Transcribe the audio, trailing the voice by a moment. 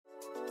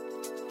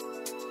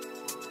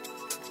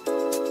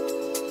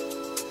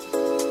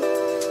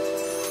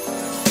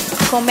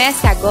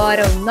Comece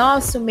agora o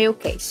Nosso Meio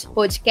Cast,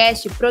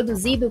 podcast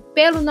produzido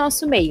pelo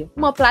Nosso Meio,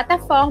 uma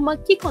plataforma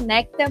que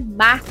conecta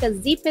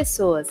marcas e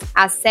pessoas.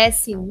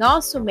 Acesse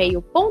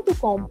nossomeio.com.br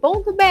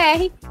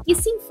e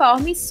se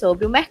informe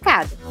sobre o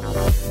mercado.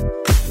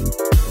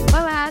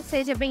 Olá,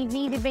 seja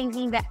bem-vindo e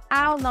bem-vinda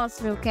ao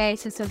Nosso Meio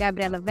Cast. Eu sou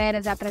Gabriela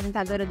Veras,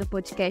 apresentadora do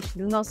podcast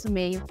do Nosso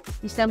Meio.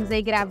 Estamos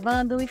aí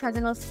gravando e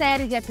fazendo uma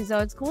série de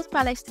episódios com os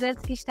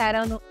palestrantes que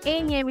estarão no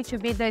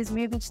NM2B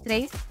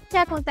 2023, que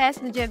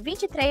acontece no dia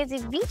 23 e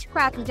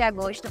 24 de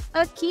agosto,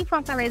 aqui em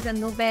Fortaleza,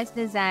 no BS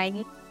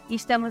Design.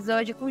 Estamos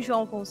hoje com o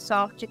João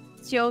Consorte,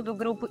 CEO do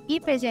grupo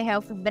IPG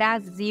Health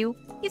Brasil,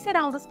 que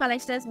será um dos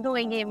palestrantes do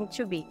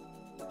NM2B.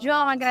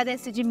 João,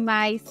 agradeço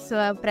demais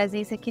sua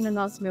presença aqui no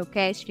Nosso Meio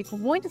Cast. Fico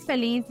muito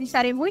feliz,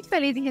 estarei muito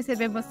feliz em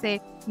receber você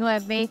no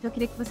evento. Eu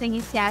queria que você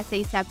iniciasse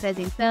aí se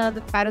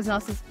apresentando para os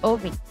nossos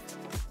ouvintes.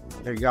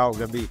 Legal,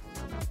 Gabi.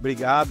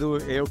 Obrigado,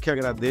 eu que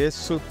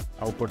agradeço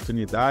a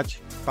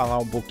oportunidade de falar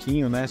um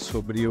pouquinho,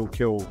 sobre o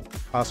que eu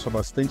faço há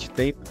bastante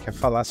tempo, que é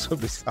falar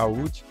sobre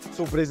saúde.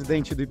 Sou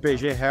presidente do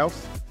IPG Health,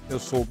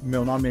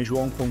 meu nome é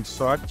João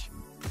Consorte.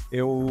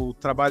 Eu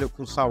trabalho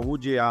com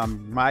saúde há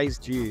mais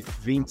de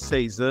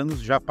 26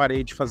 anos, já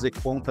parei de fazer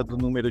conta do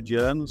número de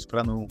anos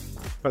para não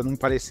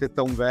parecer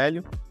tão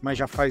velho, mas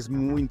já faz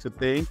muito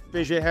tempo. O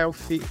IPG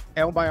Health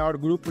é o maior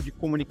grupo de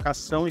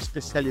comunicação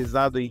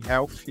especializado em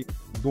health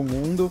do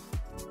mundo.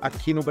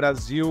 Aqui no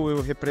Brasil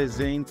eu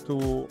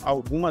represento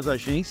algumas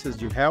agências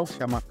de health,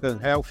 a Macan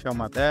Health é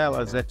uma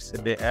delas,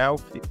 FCB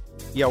Health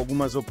e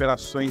algumas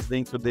operações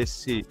dentro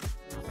desse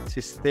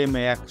sistema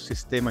e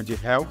ecossistema de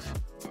health.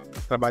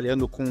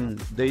 Trabalhando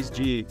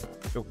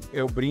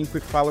eu brinco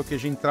e falo que a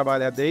gente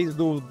trabalha desde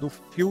do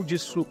fio de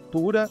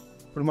sutura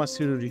para uma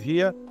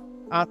cirurgia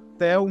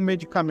até o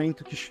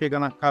medicamento que chega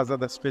na casa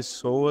das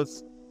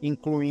pessoas,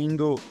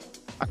 incluindo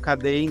a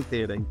cadeia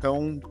inteira.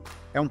 Então,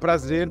 é um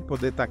prazer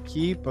poder estar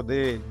aqui,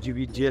 poder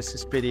dividir essa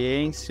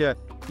experiência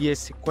e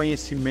esse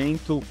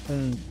conhecimento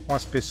com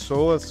as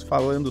pessoas,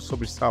 falando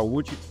sobre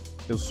saúde.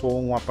 Eu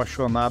sou um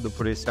apaixonado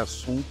por esse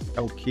assunto,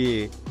 é o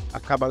que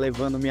acaba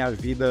levando minha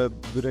vida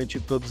durante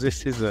todos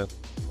esses anos.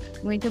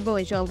 Muito bom,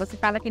 João. Você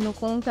fala que não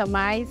conta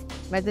mais,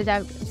 mas eu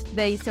já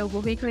estudei seu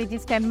currículo e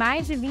disse que é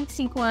mais de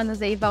 25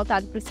 anos aí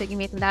voltado para o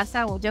segmento da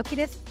saúde. Eu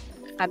queria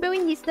saber o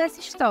início dessa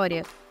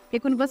história, porque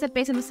quando você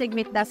pensa no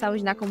segmento da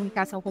saúde, na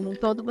comunicação como um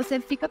todo, você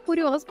fica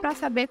curioso para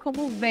saber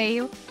como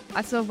veio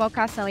a sua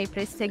vocação aí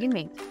para esse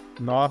segmento.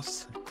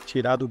 Nossa,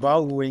 tirar do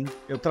baú, hein?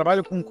 Eu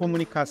trabalho com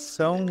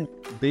comunicação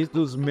desde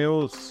os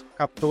meus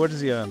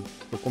 14 anos.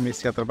 Eu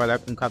comecei a trabalhar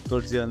com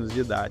 14 anos de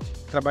idade.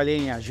 Trabalhei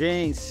em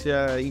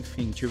agência,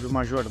 enfim, tive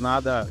uma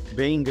jornada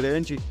bem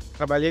grande.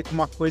 Trabalhei com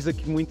uma coisa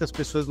que muitas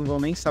pessoas não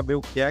vão nem saber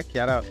o que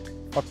era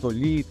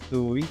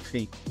fotolito,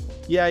 enfim.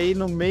 E aí,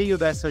 no meio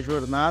dessa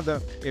jornada,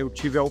 eu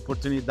tive a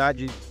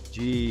oportunidade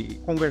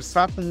de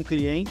conversar com um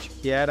cliente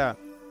que era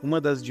uma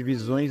das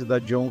divisões da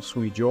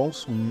Johnson &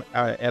 Johnson,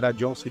 era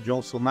Johnson &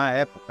 Johnson na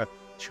época,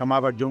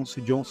 chamava Johnson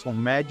 & Johnson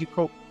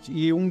Medical,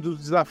 e um dos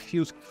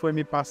desafios que foi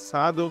me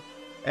passado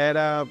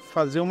era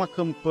fazer uma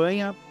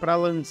campanha para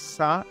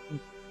lançar um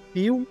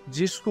fio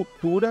de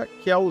sutura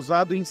que é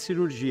usado em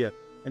cirurgia.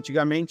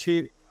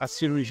 Antigamente, as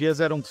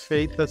cirurgias eram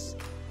feitas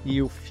e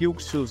o fio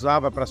que se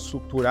usava para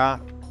suturar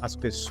as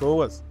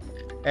pessoas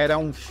era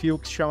um fio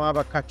que se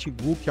chamava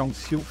catigu, que é um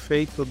fio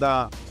feito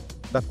da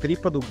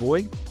tripa do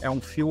boi, é um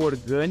fio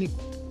orgânico,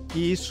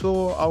 e isso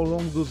ao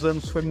longo dos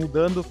anos foi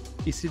mudando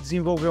e se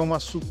desenvolveu uma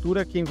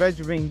sutura que, em vez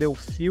de vender o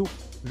fio,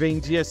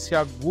 vendia-se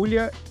a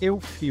agulha e o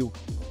fio.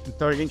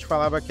 Então a gente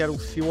falava que era o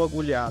fio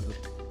agulhado.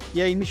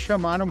 E aí me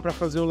chamaram para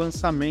fazer o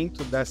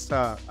lançamento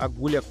dessa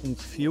agulha com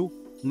fio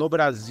no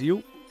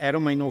Brasil. Era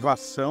uma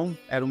inovação,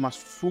 era uma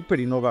super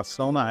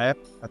inovação na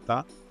época,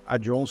 tá? A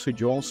Johnson &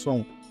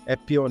 Johnson é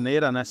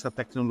pioneira nessa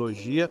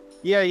tecnologia.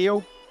 E aí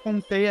eu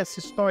contei essa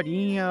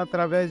historinha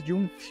através de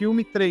um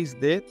filme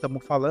 3D,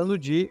 estamos falando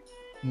de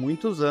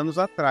muitos anos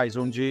atrás,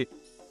 onde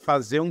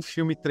fazer um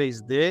filme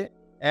 3D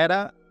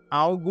era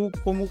algo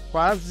como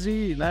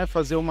quase,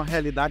 fazer uma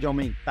realidade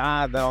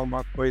aumentada,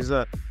 uma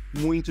coisa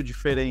muito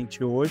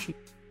diferente hoje.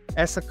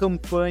 Essa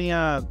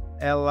campanha,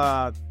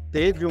 ela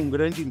teve um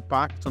grande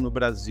impacto no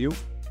Brasil.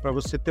 Para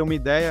você ter uma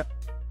ideia,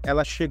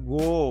 ela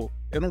chegou,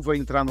 eu não vou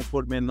entrar no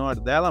pormenor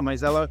dela,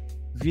 mas ela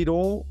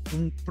virou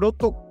um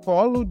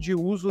protocolo de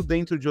uso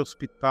dentro de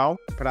hospital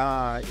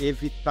para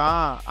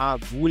evitar a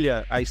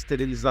agulha, a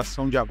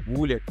esterilização de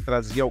agulha, que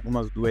trazia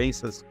algumas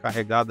doenças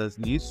carregadas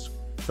nisso.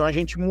 Então a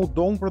gente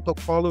mudou um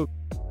protocolo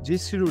de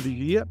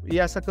cirurgia e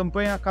essa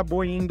campanha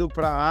acabou indo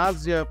para a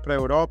Ásia, para a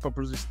Europa,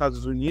 para os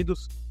Estados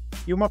Unidos,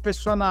 e uma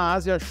pessoa na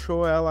Ásia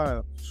achou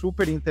ela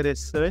super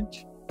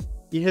interessante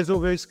e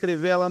resolveu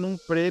escrever ela num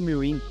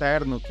prêmio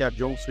interno que a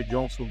Johnson &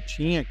 Johnson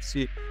tinha, que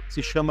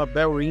se chama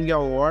Bell Ring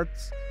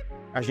Awards.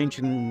 A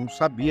gente não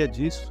sabia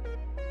disso.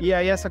 E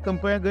aí essa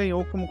campanha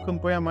ganhou como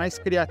campanha mais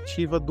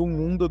criativa do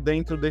mundo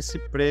dentro desse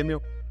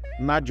prêmio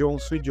na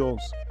Johnson &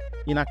 Johnson.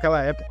 E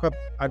naquela época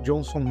a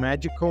Johnson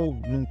Medical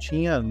não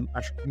tinha,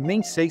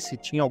 nem sei se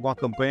tinha alguma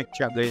campanha que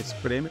tinha ganho esse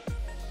prêmio.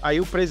 Aí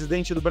o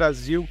presidente do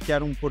Brasil, que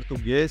era um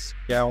português,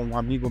 que é um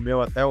amigo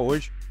meu até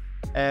hoje,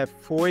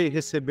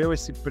 recebeu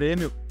esse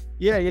prêmio,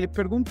 e aí ele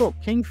perguntou,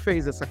 quem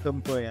fez essa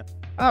campanha?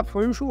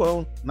 Foi o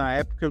João. Na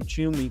época eu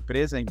tinha uma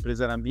empresa, a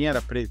empresa era minha,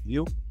 era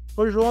Preview,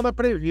 foi o João da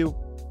Preview.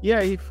 E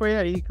aí foi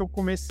aí que eu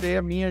comecei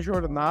a minha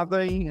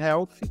jornada em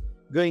Health,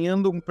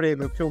 ganhando um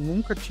prêmio que eu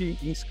nunca te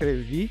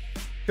inscrevi,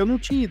 que eu não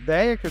tinha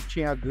ideia que eu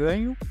tinha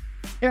ganho,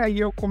 e aí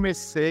eu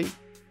comecei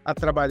a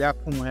trabalhar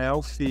com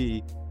Health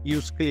e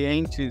os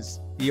clientes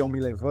iam me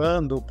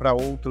levando para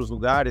outros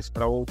lugares,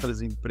 para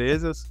outras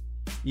empresas,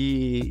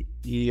 e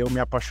eu me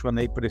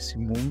apaixonei por esse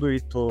mundo e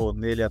estou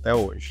nele até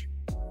hoje.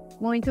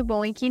 Muito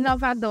bom, e que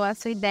inovador a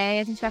sua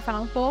ideia. A gente vai falar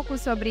um pouco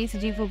sobre isso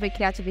de envolver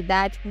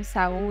criatividade com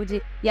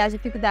saúde e as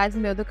dificuldades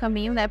no meio do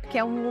caminho, né? Porque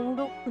é um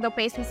mundo, quando eu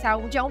penso em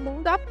saúde, é um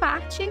mundo à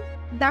parte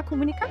da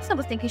comunicação.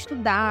 Você tem que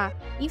estudar,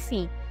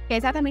 enfim. É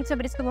exatamente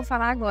sobre isso que eu vou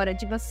falar agora,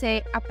 de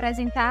você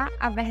apresentar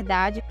a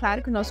verdade.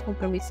 Claro que o nosso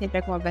compromisso sempre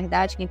é com a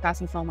verdade, quem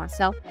passa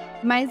informação,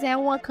 mas é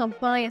uma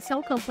campanha,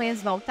 são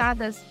campanhas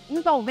voltadas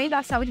envolvendo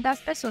a saúde das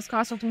pessoas, que é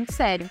um assunto muito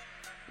sério.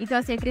 Então,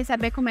 assim, eu queria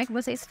saber como é que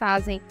vocês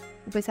fazem,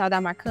 o pessoal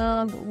da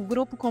Macando, o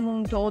grupo como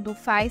um todo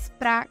faz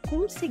para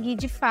conseguir,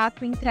 de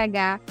fato,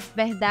 entregar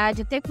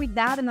verdade, ter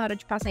cuidado na hora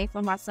de passar a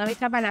informação e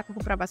trabalhar com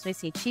comprovações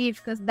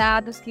científicas,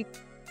 dados que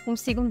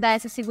consigam dar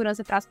essa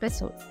segurança para as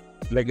pessoas.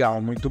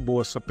 Legal, muito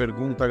boa sua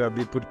pergunta,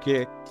 Gabi,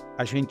 porque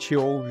a gente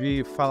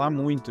ouve falar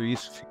muito,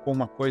 isso ficou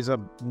uma coisa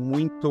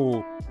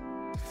muito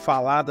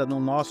falada no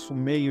nosso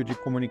meio de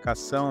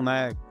comunicação,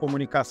 né?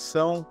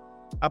 Comunicação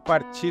a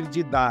partir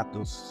de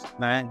dados,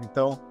 né?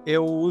 Então,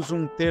 eu uso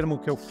um termo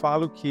que eu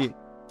falo que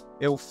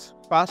eu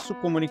faço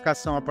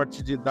comunicação a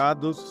partir de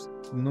dados,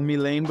 não me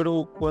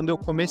lembro quando eu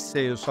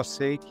comecei, eu só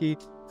sei que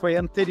foi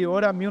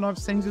anterior a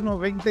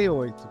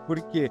 1998.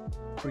 Por quê?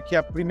 Porque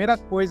a primeira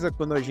coisa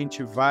quando a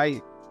gente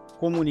vai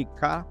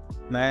comunicar,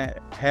 né,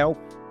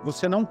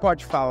 você não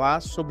pode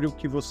falar sobre o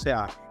que você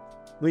acha.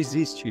 Não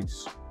existe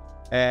isso.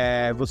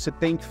 Você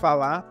tem que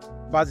falar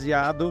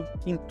baseado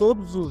em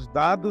todos os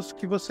dados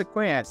que você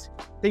conhece.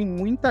 Tem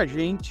muita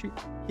gente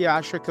que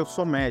acha que eu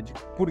sou médico,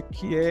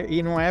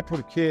 e não é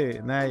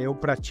porque, né, eu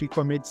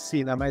pratico a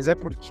medicina, mas é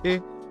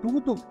porque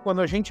tudo,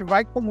 quando a gente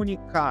vai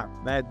comunicar,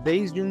 né,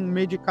 desde um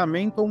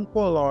medicamento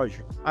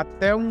oncológico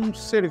até um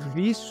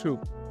serviço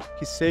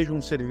que seja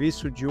um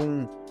serviço de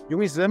um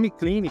exame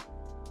clínico,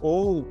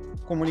 ou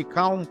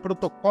comunicar um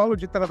protocolo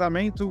de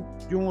tratamento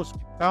de um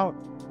hospital,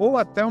 ou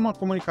até uma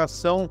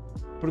comunicação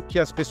para o que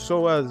as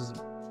pessoas,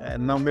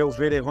 no meu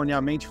ver,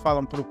 erroneamente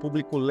falam para o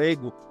público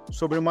leigo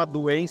sobre uma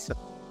doença,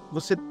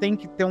 você tem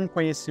que ter um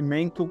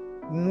conhecimento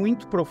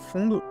muito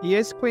profundo, e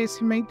esse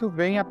conhecimento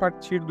vem a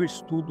partir do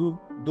estudo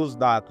dos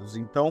dados.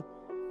 Então,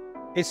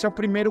 esse é o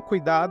primeiro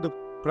cuidado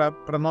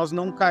para nós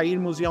não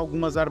cairmos em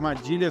algumas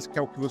armadilhas, que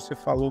é o que você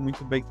falou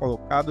muito bem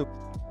colocado,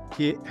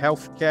 que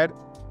healthcare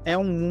é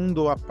um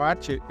mundo à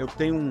parte. Eu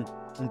tenho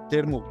um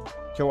termo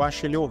que eu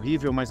acho ele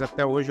horrível, mas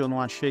até hoje eu não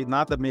achei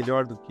nada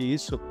melhor do que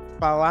isso.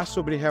 Falar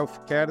sobre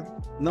healthcare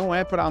não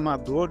é para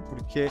amador,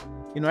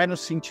 e não é no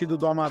sentido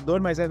do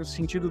amador, mas é no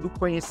sentido do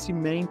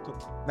conhecimento,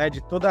 né,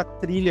 de toda a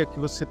trilha que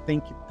você tem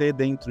que ter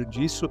dentro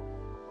disso,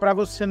 para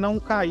você não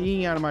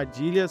cair em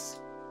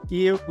armadilhas,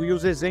 e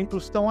os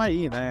exemplos estão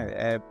aí,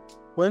 né?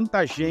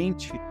 Quanta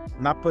gente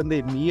na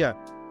pandemia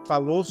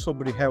falou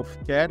sobre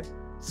healthcare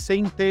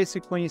sem ter esse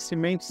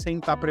conhecimento, sem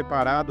estar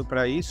preparado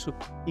para isso,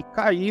 e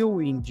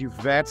caiu em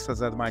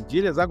diversas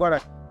armadilhas.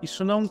 Agora,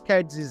 isso não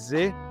quer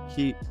dizer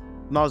que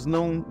nós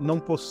não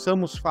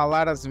possamos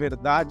falar as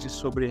verdades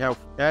sobre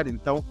healthcare.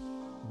 Então,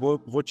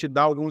 vou te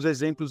dar alguns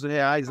exemplos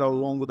reais ao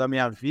longo da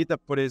minha vida.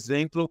 Por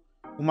exemplo,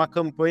 uma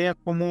campanha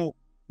como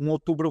um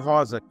Outubro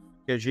Rosa,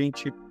 que a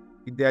gente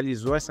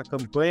idealizou essa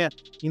campanha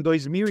em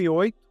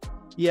 2008,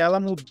 e ela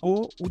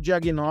mudou o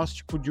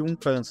diagnóstico de um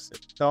câncer.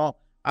 Então,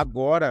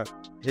 agora,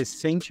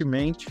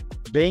 recentemente,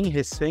 bem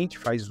recente,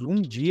 faz um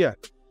dia,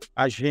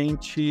 a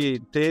gente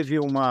teve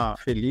uma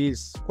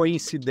feliz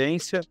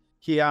coincidência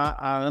que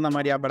a Ana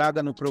Maria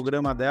Braga, no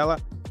programa dela,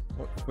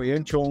 foi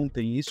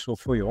anteontem isso, ou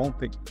foi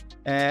ontem,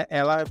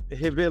 ela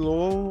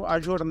revelou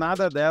a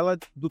jornada dela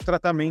do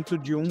tratamento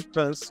de um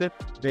câncer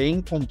bem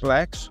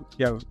complexo,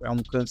 que é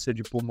um câncer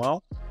de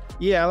pulmão,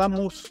 e ela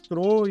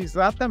mostrou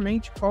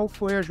exatamente qual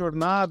foi a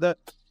jornada.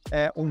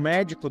 O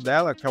médico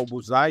dela, que é o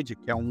Buzaide,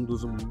 que é um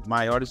dos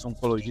maiores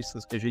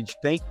oncologistas que a gente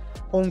tem,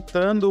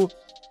 contando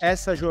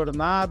essa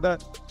jornada,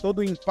 todo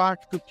o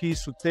impacto que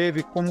isso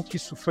teve, como que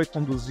isso foi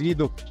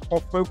conduzido,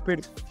 qual foi o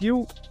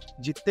perfil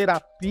de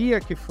terapia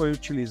que foi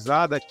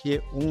utilizada,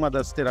 que uma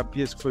das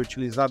terapias que foi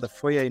utilizada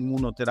foi a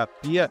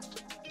imunoterapia.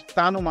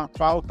 Está numa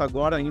pauta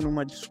agora, em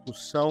uma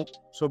discussão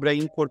sobre a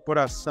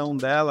incorporação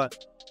dela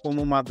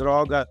como uma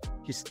droga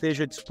que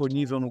esteja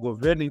disponível no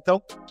governo.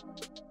 Então,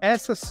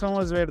 essas são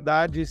as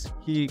verdades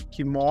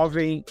que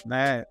movem,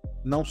 né,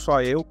 não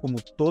só eu,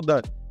 como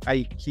toda a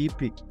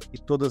equipe e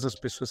todas as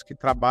pessoas que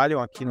trabalham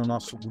aqui no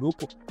nosso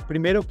grupo.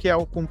 Primeiro, que é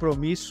o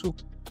compromisso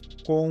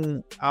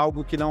com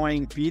algo que não é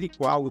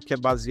empírico, algo que é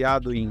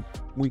baseado em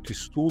muito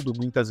estudo,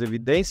 muitas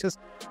evidências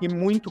e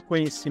muito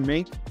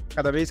conhecimento.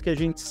 Cada vez que a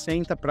gente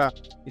senta para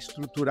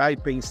estruturar e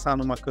pensar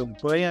numa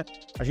campanha,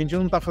 a gente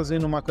não está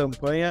fazendo uma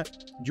campanha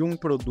de um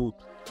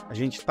produto. A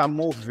gente está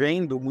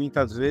movendo,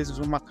 muitas vezes,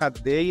 uma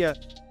cadeia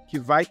que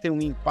vai ter um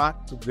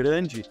impacto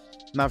grande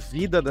na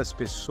vida das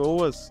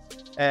pessoas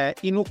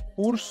e no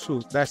curso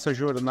dessa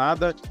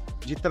jornada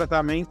de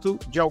tratamento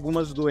de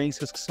algumas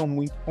doenças que são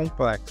muito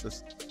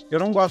complexas. Eu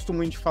não gosto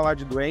muito de falar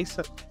de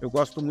doença, eu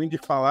gosto muito de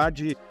falar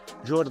de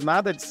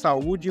jornada de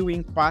saúde e o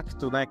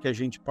impacto, né, que a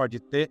gente pode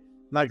ter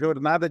na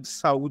jornada de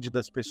saúde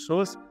das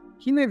pessoas,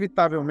 que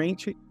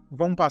inevitavelmente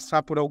vão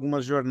passar por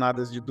algumas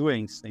jornadas de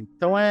doença.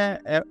 Então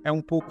é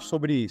um pouco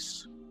sobre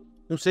isso.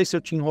 Não sei se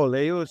eu te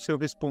enrolei ou se eu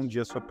respondi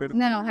a sua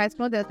pergunta. Não,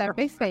 respondeu, tá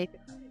perfeito.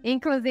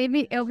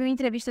 Inclusive, eu vi uma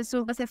entrevista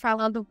sua você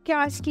falando que eu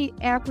acho que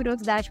é a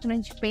curiosidade quando a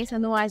gente pensa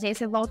numa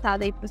agência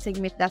voltada aí para o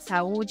segmento da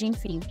saúde,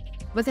 enfim.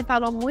 Você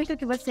falou muito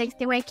que vocês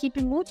têm uma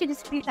equipe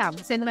multidisciplinar.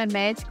 Você não é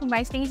médico,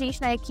 mas tem gente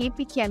na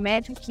equipe que é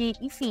médico, que,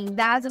 enfim,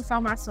 dá as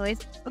informações.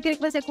 Eu queria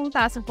que você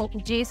contasse um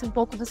pouco disso, um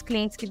pouco dos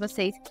clientes que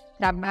vocês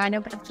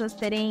trabalham, para as pessoas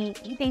terem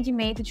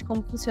entendimento de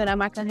como funciona a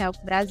Macan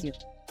Health Brasil.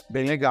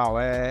 Bem legal.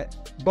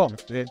 Bom,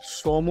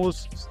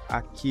 somos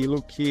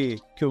aquilo que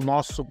o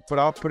nosso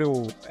próprio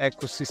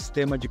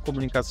ecossistema de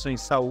comunicação em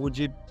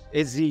saúde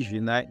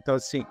exige, né? Então,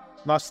 assim,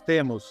 nós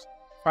temos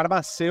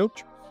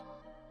farmacêuticos,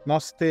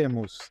 nós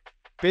temos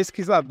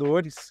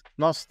pesquisadores,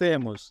 nós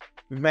temos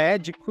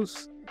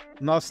médicos,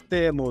 nós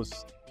temos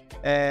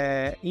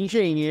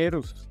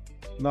engenheiros,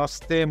 nós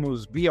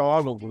temos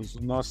biólogos,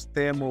 nós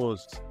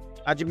temos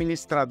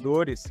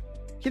administradores,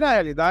 que na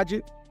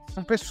realidade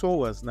são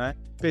pessoas, né?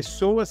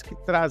 Pessoas que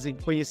trazem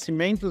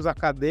conhecimentos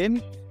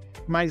acadêmicos,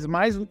 mas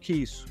mais do que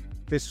isso,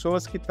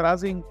 pessoas que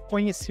trazem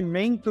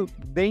conhecimento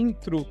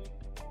dentro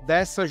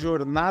dessa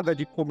jornada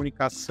de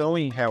comunicação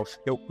em health.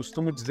 Eu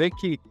costumo dizer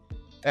que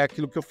é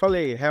aquilo que eu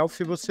falei,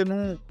 health você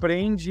não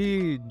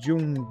aprende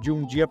de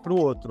um dia para o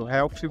outro,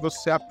 health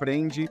você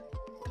aprende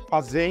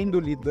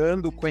fazendo,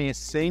 lidando,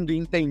 conhecendo e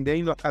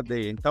entendendo a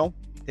cadeia. Então,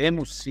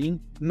 temos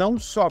sim, não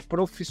só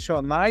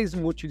profissionais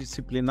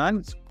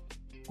multidisciplinares,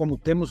 como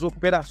temos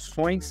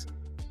operações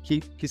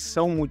que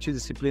são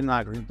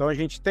multidisciplinares. Então, a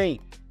gente tem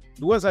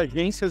 2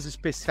 agências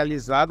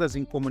especializadas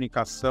em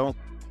comunicação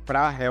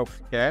para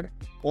healthcare,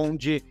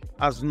 onde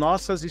as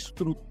nossas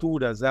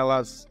estruturas,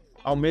 elas,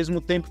 ao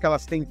mesmo tempo que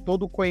elas têm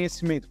todo o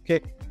conhecimento,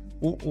 porque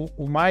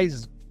o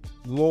mais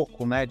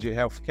louco, né, de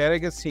healthcare é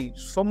que, assim,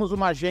 somos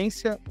uma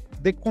agência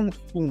de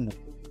consumo,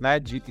 né,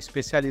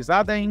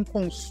 especializada em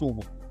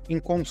consumo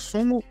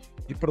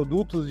de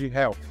produtos de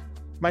health.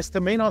 Mas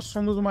também nós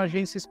somos uma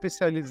agência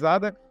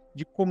especializada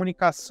de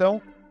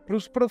comunicação para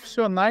os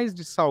profissionais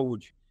de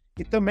saúde.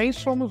 E também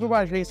somos uma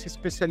agência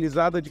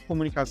especializada de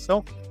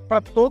comunicação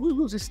para todos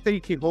os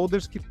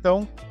stakeholders que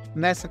estão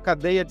nessa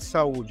cadeia de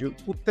saúde.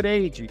 O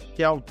trade,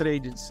 que é o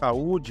trade de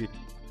saúde,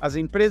 as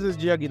empresas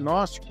de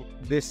diagnóstico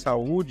de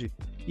saúde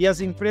e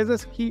as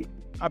empresas que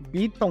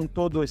habitam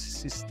todo esse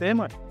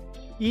sistema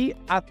e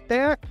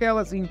até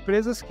aquelas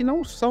empresas que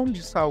não são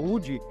de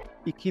saúde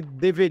e que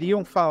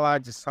deveriam falar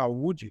de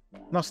saúde.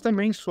 Nós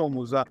também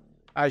somos a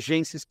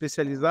agência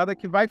especializada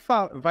que vai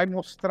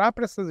mostrar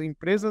para essas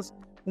empresas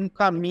um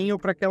caminho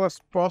para que elas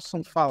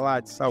possam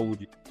falar de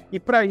saúde. E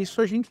para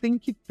isso a gente tem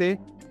que ter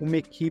uma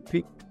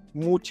equipe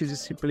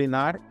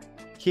multidisciplinar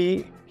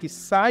que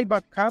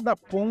saiba cada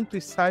ponto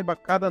e saiba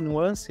cada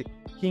nuance,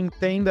 que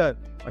entenda.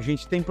 A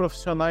gente tem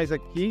profissionais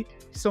aqui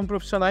que são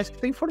profissionais que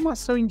têm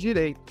formação em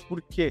direito.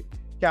 Por quê?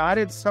 Porque a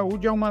área de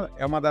saúde é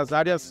uma das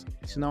áreas,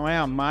 se não é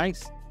a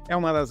mais, é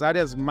uma das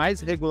áreas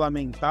mais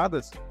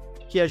regulamentadas,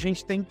 que a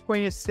gente tem que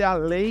conhecer a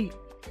lei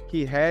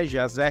que rege,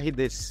 as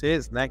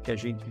RDCs, né, que a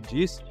gente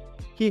diz,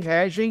 que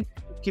regem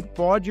o que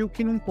pode e o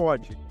que não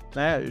pode,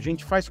 né? A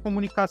gente faz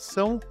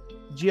comunicação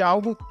de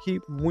algo que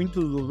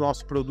muitos dos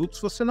nossos produtos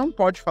você não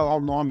pode falar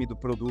o nome do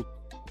produto,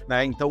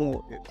 né?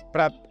 Então,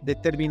 para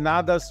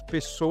determinadas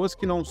pessoas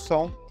que não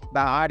são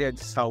da área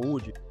de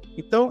saúde.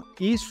 Então,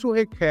 isso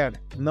requer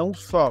não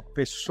só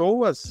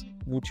pessoas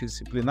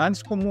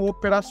multidisciplinares, como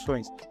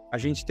operações. A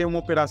gente tem uma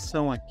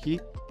operação aqui,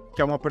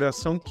 que é uma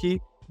operação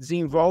que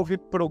desenvolve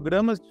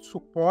programas de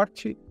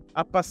suporte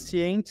a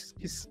pacientes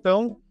que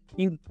estão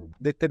em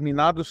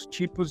determinados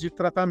tipos de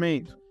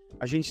tratamento.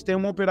 A gente tem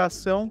uma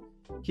operação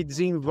que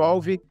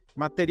desenvolve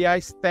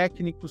materiais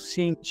técnicos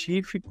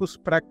científicos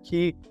para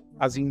que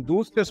as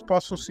indústrias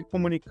possam se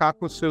comunicar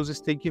com os seus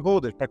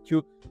stakeholders, para que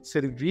os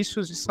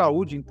serviços de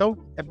saúde. Então,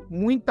 é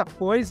muita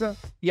coisa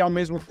e, ao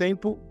mesmo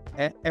tempo,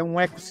 é um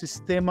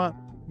ecossistema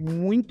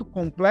muito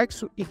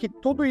complexo e que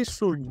tudo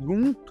isso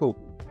junto,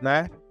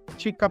 né,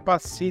 te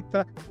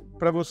capacita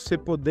para você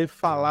poder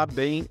falar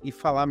bem e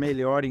falar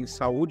melhor em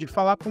saúde,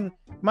 falar com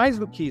mais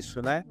do que isso,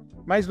 né?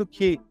 Mais do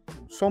que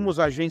somos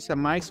a agência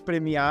mais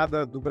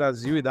premiada do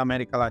Brasil e da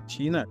América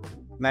Latina,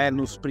 né,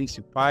 nos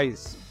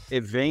principais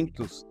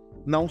eventos,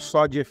 não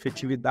só de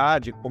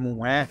efetividade, como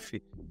um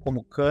F,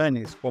 como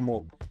Cannes,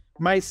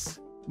 mas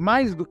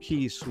mais do que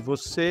isso,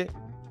 você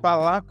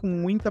falar com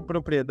muita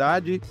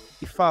propriedade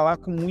e falar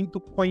com muito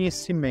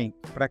conhecimento,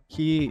 para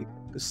que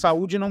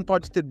saúde não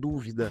pode ter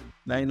dúvida,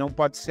 né? E não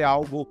pode ser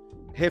algo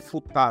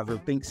refutável,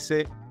 tem que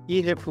ser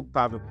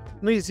irrefutável.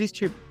 Não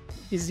existe,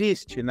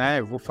 né?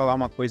 Eu vou falar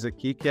uma coisa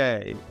aqui que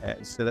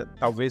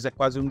talvez é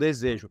quase um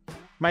desejo,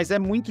 mas é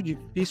muito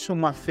difícil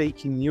uma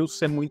fake news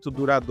ser muito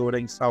duradoura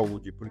em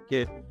saúde,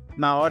 porque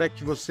na hora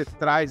que você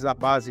traz a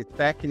base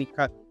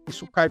técnica,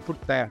 isso cai por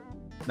terra,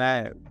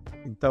 né?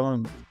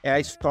 Então, é a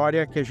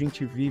história que a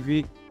gente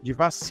vive de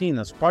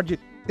vacinas.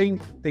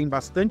 Tem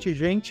bastante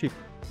gente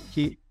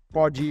que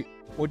pode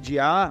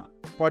odiar,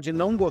 pode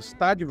não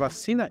gostar de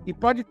vacina e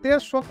pode ter a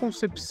sua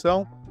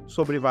concepção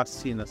sobre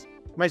vacinas.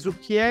 Mas o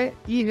que é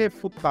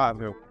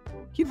irrefutável?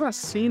 Que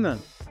vacina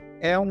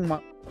é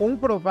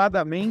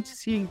comprovadamente,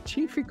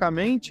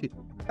 cientificamente,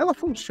 ela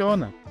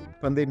funciona. A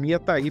pandemia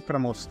está aí para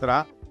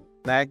mostrar,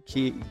 né,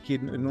 que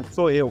não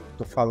sou eu que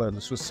estou falando,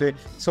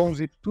 são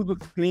os estudos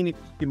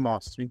clínicos que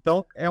mostram.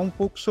 Então, é um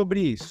pouco sobre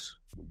isso.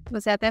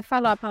 Você até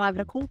falou a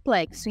palavra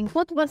complexo.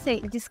 Enquanto você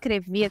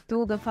descrevia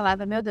tudo, eu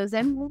falava, meu Deus,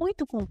 é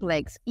muito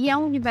complexo. E é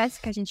um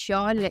universo que a gente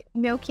olha,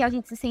 meio que a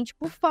gente se sente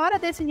por fora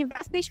desse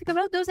universo, e a gente fica,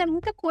 meu Deus, é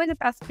muita coisa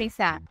para se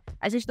pensar.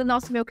 A gente do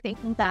Nosso Meio que tem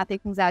contato aí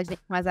com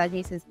as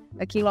agências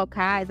aqui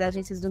locais, as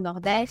agências do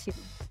Nordeste,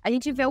 a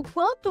gente vê o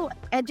quanto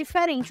é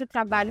diferente o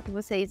trabalho que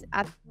vocês,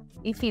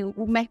 enfim,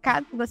 o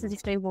mercado que vocês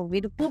estão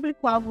envolvidos, o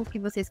público-alvo que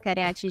vocês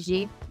querem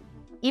atingir.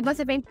 E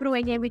você vem para o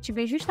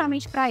NMTV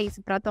justamente para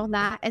isso, para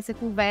tornar essa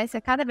conversa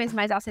cada vez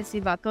mais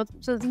acessível a todas as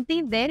pessoas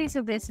entenderem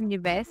sobre esse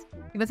universo.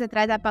 E você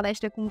traz a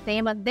palestra com o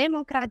tema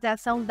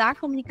Democratização da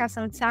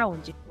Comunicação de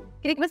Saúde.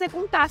 Queria que você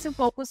contasse um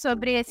pouco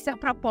sobre esse seu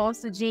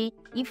propósito de,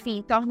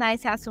 enfim, tornar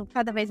esse assunto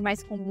cada vez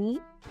mais comum,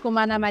 como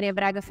a Ana Maria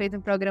Braga fez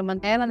no programa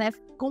dela, né?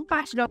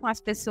 Compartilhou com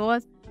as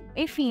pessoas.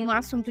 Enfim, um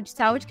assunto de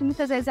saúde que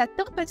muitas vezes é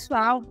tão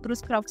pessoal para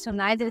os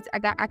profissionais, eles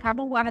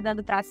acabam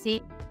guardando para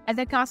si, mas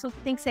é que é um assunto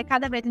que tem que ser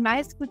cada vez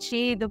mais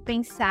discutido,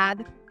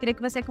 pensado. Queria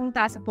que você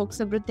contasse um pouco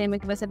sobre o tema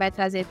que você vai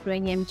trazer para o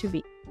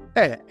NMTV.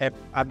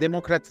 A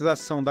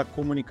democratização da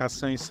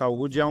comunicação em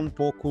saúde é um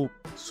pouco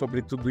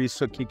sobre tudo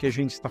isso aqui que a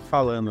gente está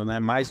falando, né?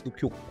 Mais do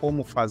que o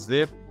como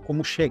fazer,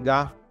 como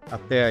chegar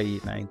até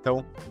aí, né?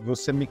 Então,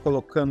 você me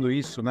colocando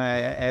isso,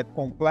 né, é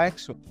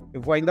complexo.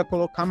 Eu vou ainda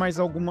colocar mais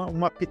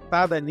uma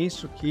pitada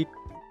nisso que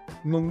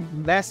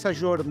nessa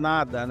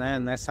jornada, né,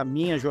 nessa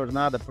minha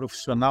jornada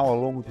profissional ao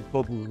longo de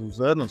todos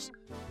os anos,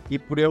 e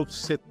por eu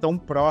ser tão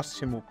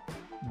próximo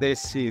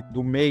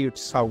do meio de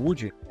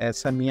saúde,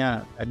 essa é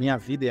a minha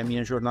vida e a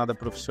minha jornada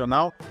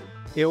profissional,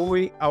 eu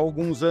há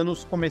alguns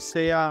anos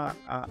comecei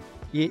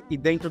e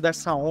dentro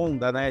dessa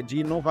onda, né, de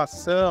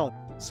inovação.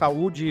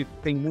 Saúde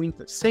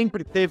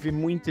sempre teve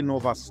muita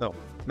inovação,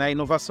 né?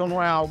 Inovação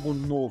não é algo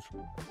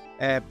novo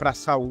para a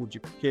saúde,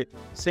 porque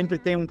sempre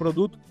tem um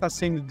produto que está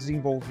sendo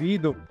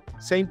desenvolvido,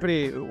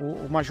 sempre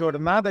uma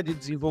jornada de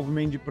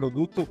desenvolvimento de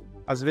produto,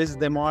 às vezes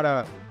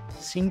demora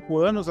 5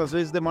 anos, às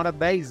vezes demora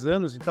 10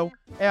 anos, então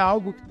é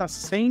algo que está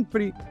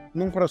sempre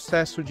num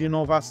processo de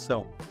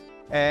inovação.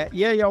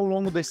 E aí, ao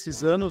longo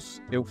desses anos,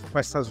 eu com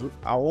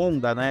a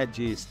onda, né,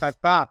 de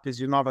startups,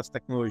 de novas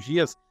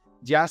tecnologias,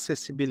 de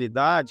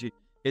acessibilidade,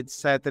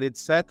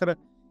 etc.,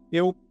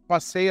 eu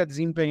passei a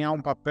desempenhar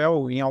um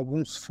papel em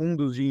alguns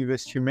fundos de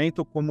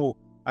investimento como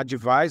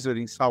advisor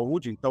em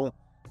saúde. Então,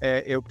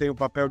 eu tenho o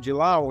papel de ir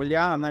lá,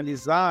 olhar,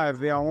 analisar,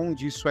 ver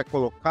aonde isso é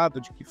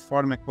colocado, de que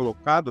forma é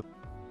colocado,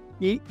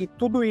 e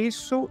tudo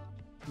isso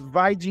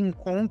vai de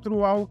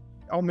encontro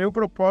ao meu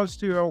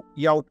propósito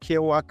e ao que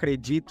eu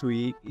acredito,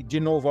 e, de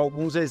novo,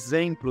 alguns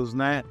exemplos,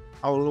 né,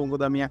 ao longo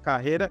da minha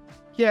carreira,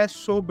 que é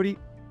sobre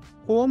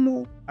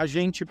como a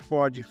gente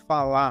pode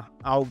falar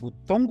algo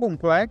tão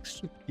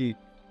complexo que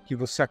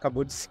você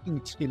acabou de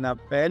sentir na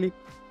pele,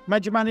 mas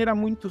de maneira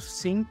muito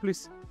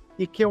simples,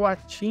 e que eu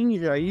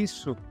atinja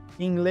isso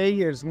em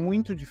layers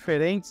muito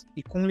diferentes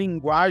e com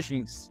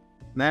linguagens,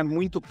 né,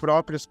 muito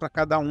próprias para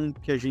cada um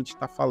que a gente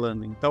está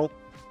falando. Então,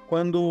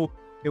 quando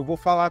eu vou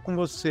falar com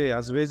você,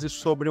 às vezes,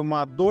 sobre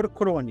uma dor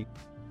crônica,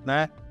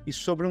 né, e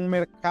sobre um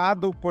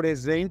mercado, por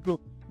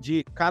exemplo,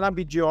 de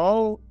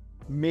canabidiol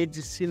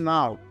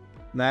medicinal,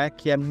 né,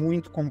 que é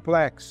muito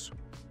complexo.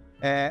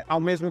 Ao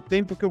mesmo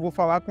tempo que eu vou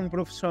falar com um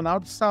profissional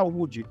de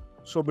saúde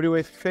sobre os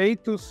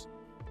efeitos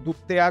do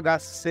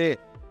THC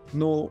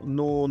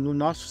no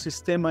nosso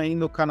sistema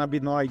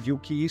endocannabinoide, o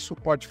que isso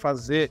pode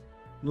fazer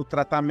no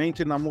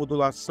tratamento e na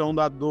modulação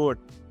da dor,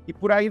 e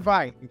por aí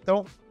vai.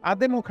 Então, a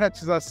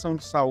democratização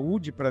de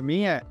saúde, para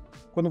mim, é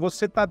quando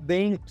você está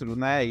dentro,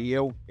 né, e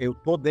eu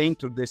estou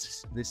dentro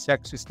desse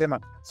ecossistema,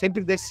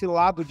 sempre desse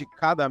lado de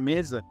cada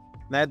mesa,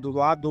 né, do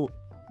lado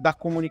da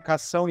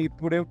comunicação, e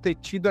por eu ter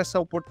tido essa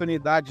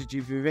oportunidade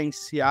de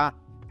vivenciar,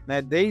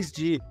 né,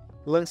 desde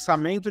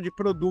lançamento de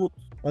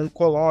produtos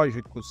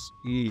oncológicos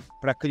e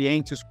para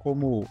clientes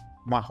como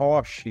uma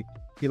Roche,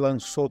 que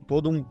lançou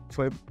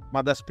foi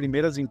uma das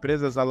primeiras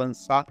empresas a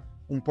lançar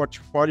um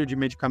portfólio de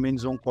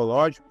medicamentos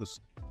oncológicos,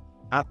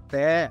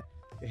 até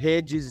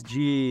redes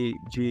de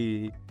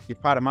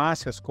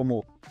farmácias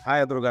como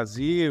Raia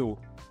Drogasil,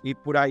 e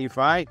por aí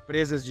vai,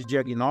 empresas de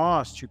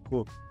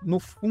diagnóstico. No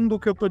fundo, o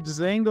que eu estou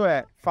dizendo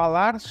é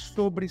falar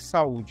sobre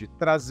saúde,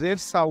 trazer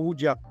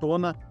saúde à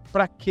tona.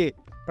 Para quê?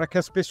 Para que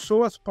as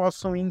pessoas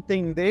possam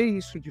entender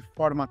isso de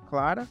forma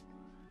clara,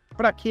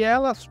 para que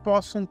elas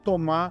possam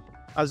tomar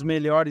as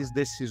melhores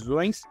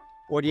decisões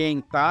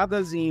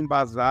orientadas e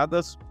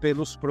embasadas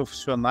pelos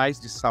profissionais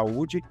de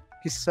saúde,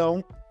 que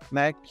são,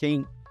 né,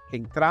 quem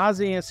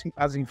trazem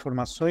as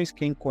informações,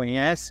 quem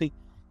conhecem.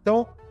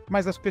 Então,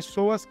 mas as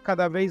pessoas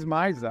cada vez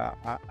mais,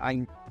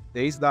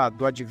 desde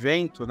o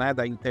advento, né,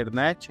 da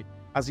internet,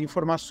 as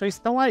informações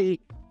estão aí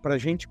para a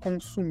gente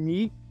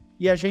consumir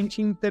e a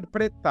gente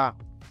interpretar.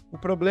 O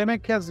problema é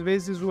que, às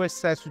vezes, o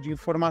excesso de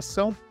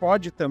informação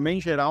pode também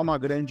gerar uma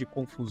grande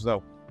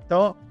confusão.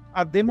 Então,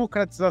 a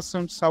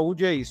democratização de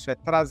saúde é isso, é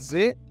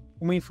trazer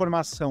uma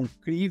informação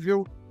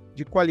crível,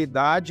 de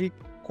qualidade,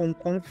 com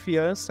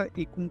confiança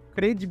e com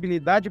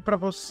credibilidade para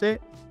você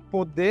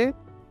poder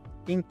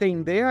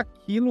entender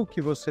aquilo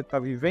que você está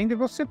vivendo e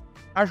você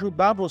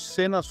ajudar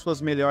você nas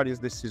suas melhores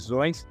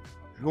decisões,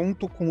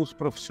 junto com os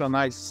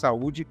profissionais de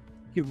saúde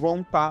que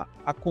vão estar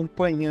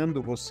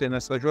acompanhando você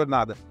nessa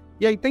jornada.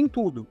 E aí tem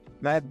tudo,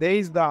 né?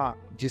 Desde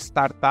de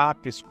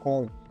startups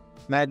com,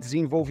 né,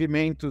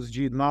 desenvolvimentos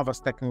de novas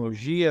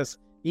tecnologias,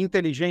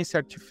 inteligência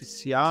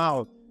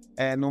artificial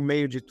no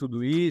meio de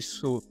tudo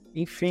isso,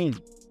 enfim,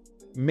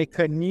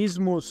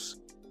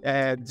 mecanismos,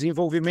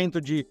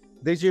 desenvolvimento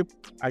desde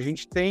a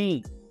gente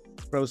tem,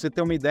 para você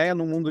ter uma ideia,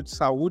 no mundo de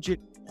saúde,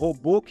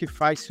 robô que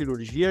faz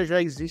cirurgia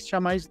já existe há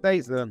mais de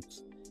 10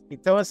 anos.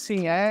 Então,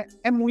 assim,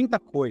 é muita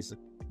coisa,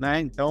 né?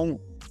 Então,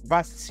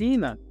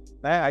 vacina,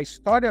 né? A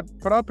história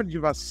própria de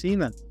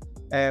vacina,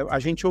 a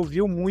gente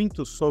ouviu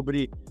muito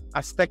sobre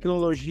as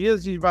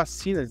tecnologias de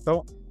vacina.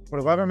 Então,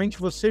 provavelmente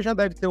você já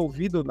deve ter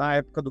ouvido na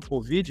época do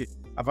Covid,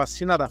 a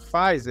vacina da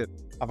Pfizer,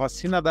 a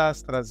vacina da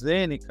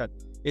AstraZeneca,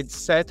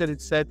 etc,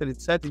 etc,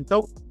 etc.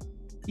 Então,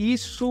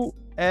 isso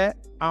é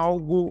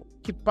algo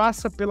que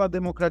passa pela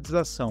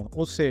democratização,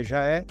 ou seja,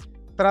 é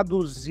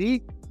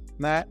traduzir,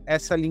 né,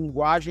 essa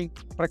linguagem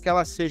para que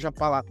ela seja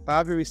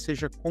palatável e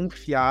seja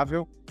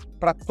confiável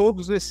para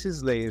todos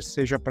esses layers,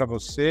 seja para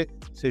você,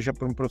 seja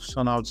para um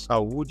profissional de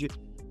saúde.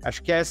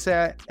 Acho que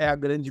essa é a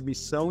grande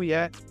missão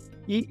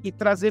e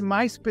trazer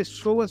mais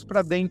pessoas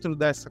para dentro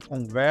dessa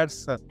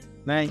conversa,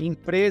 né,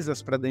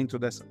 empresas para dentro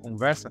dessa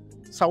conversa.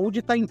 Saúde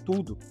está em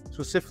tudo. Se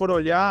você for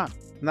olhar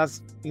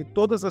em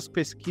todas as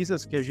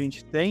pesquisas que a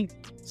gente tem,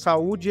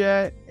 saúde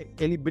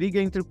ele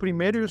briga entre o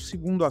primeiro e o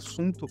segundo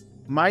assunto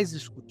mais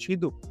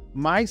discutido,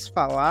 mais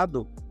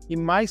falado e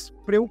mais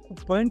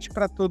preocupante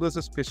para todas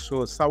as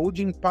pessoas.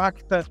 Saúde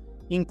impacta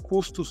em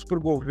custos para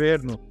o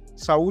governo,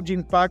 saúde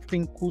impacta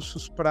em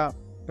custos para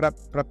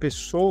a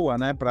pessoa,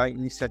 né, para a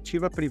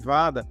iniciativa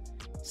privada.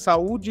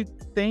 Saúde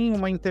tem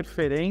uma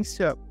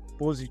interferência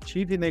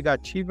positiva e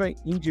negativa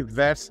em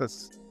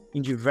diversos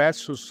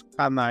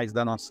canais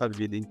da nossa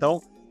vida. Então,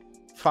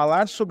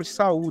 falar sobre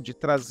saúde,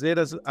 trazer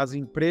as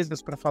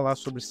empresas para falar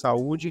sobre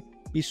saúde,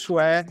 isso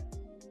é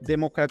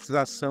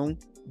democratização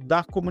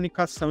da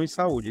comunicação em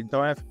saúde.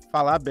 Então, é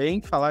falar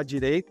bem, falar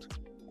direito,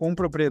 com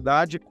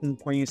propriedade, com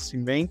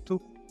conhecimento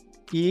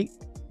e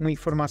uma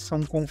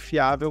informação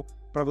confiável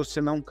para você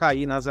não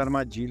cair nas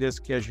armadilhas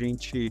que a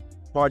gente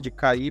pode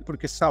cair,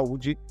 porque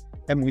saúde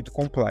é muito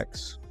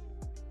complexo.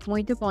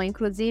 Muito bom.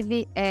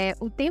 Inclusive,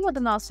 o tema do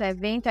nosso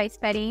evento é a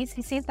experiência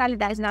e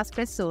centralidade nas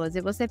pessoas.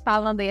 E você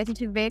falando aí, a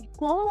gente vê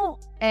como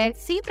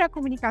sempre a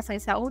comunicação em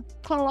saúde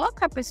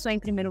coloca a pessoa em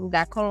primeiro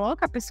lugar,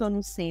 coloca a pessoa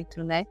no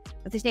centro, né?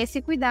 Vocês têm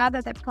esse cuidado,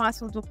 até porque é um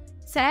assunto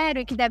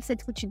sério e que deve ser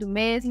discutido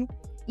mesmo.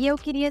 E eu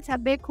queria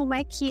saber como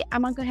é que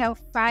a Mango Health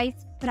faz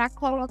para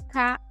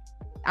colocar,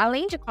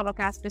 além de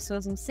colocar as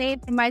pessoas no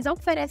centro, mas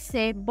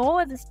oferecer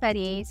boas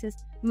experiências,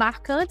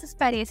 marcantes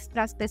experiências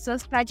para as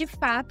pessoas, para de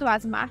fato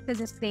as marcas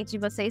e os clientes de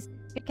vocês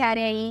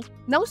ficarem aí,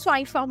 não só a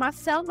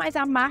informação, mas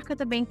a marca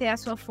também ter a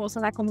sua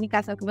força na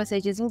comunicação que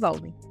vocês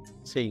desenvolvem.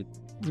 Sim,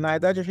 na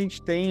verdade a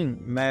gente tem,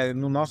 né,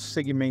 no nosso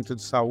segmento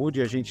de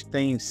saúde, a gente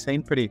tem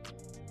sempre,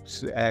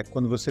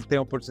 quando você tem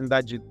a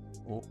oportunidade de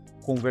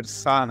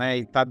conversar, né,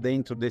 e estar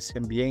dentro desse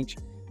ambiente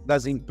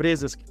das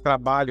empresas que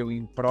trabalham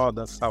em prol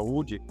da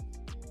saúde,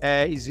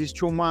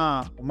 existe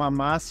uma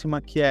máxima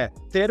que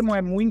termo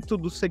é muito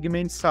do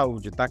segmento de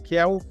saúde, tá? Que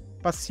é o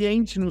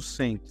paciente no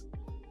centro.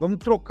 Vamos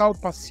trocar o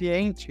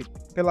paciente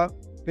pela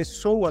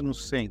pessoa no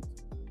centro.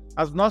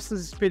 As nossas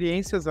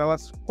experiências,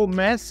 elas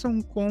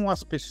começam com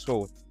as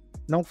pessoas,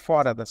 não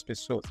fora das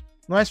pessoas.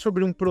 Não é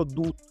sobre um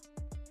produto,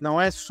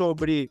 não é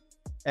sobre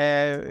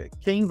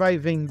quem vai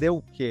vender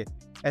o quê.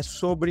 É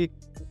sobre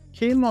o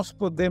que nós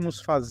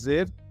podemos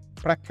fazer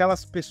para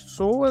aquelas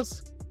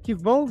pessoas que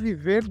vão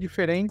viver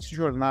diferentes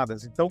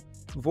jornadas. Então,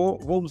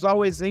 vou usar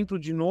o exemplo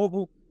de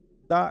novo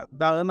da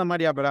Ana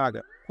Maria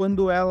Braga.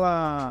 Quando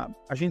a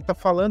gente está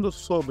falando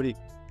sobre,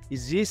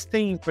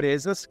 existem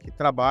empresas que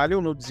trabalham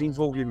no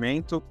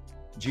desenvolvimento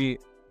de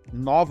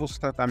novos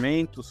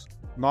tratamentos,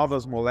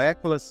 novas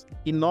moléculas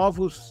e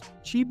novos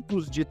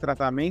tipos de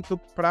tratamento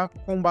para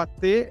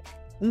combater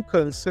um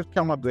câncer, que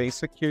é uma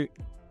doença que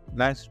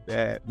né?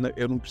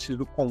 Eu não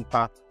preciso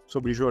contar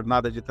sobre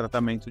jornada de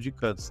tratamento de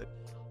câncer.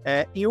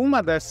 E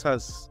uma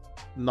dessas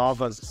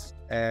novas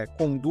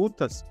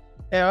condutas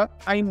é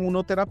a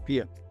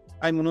imunoterapia.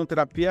 A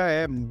imunoterapia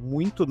é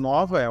muito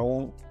nova,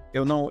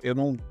 eu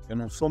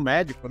não sou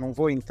médico, eu não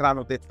vou entrar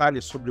no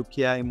detalhe sobre o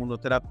que é a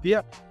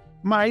imunoterapia,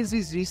 mas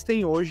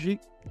existem hoje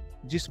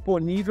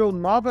disponível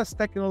novas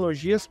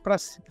tecnologias para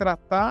se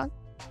tratar,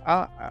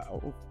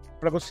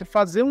 para você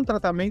fazer um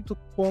tratamento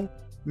com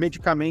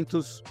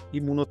medicamentos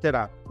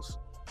imunoterápicos.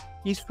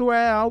 Isso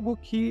é algo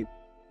que,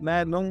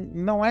 né,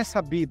 não é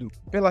sabido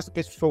pelas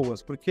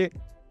pessoas, porque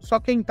só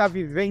quem está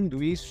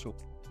vivendo isso,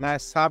 né,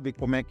 sabe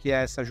como é que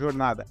é essa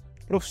jornada.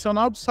 O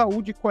profissional de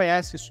saúde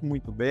conhece isso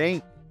muito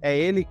bem, é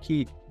ele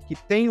que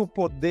tem o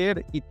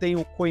poder e tem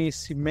o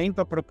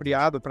conhecimento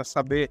apropriado para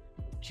saber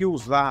o que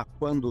usar,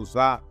 quando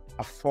usar,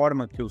 a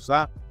forma que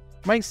usar,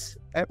 mas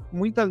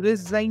muitas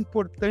vezes é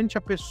importante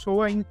a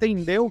pessoa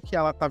entender o que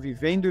ela está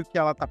vivendo e o que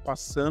ela está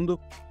passando,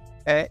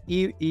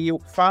 e o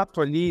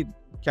fato ali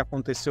que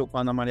aconteceu com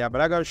a Ana Maria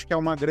Braga, acho que é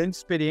uma grande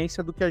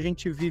experiência do que a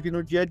gente vive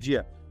no dia a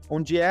dia,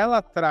 onde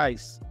ela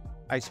traz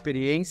a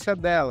experiência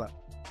dela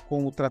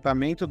com o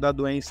tratamento da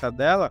doença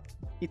dela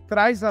e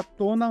traz à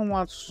tona um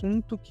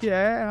assunto que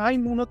é a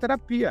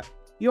imunoterapia.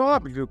 E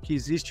óbvio que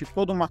existe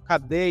toda uma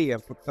cadeia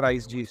por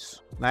trás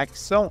disso, né? Que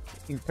são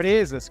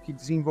empresas que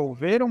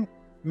desenvolveram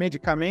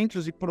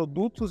medicamentos e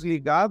produtos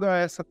ligados a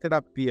essa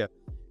terapia.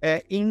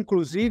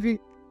 Inclusive,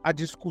 a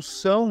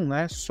discussão,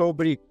 né,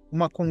 sobre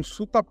uma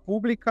consulta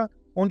pública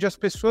onde as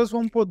pessoas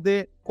vão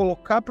poder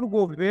colocar para o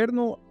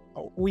governo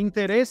o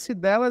interesse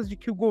delas de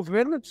que o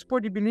governo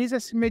disponibilize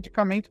esse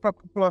medicamento para a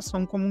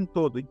população como um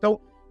todo.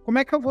 Então, como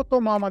é que eu vou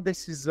tomar uma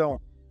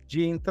decisão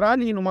de entrar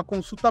ali numa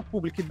consulta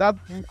pública e dar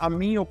a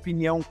minha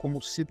opinião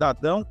como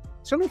cidadão,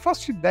 se eu não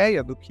faço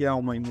ideia do que é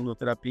uma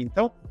imunoterapia?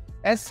 Então,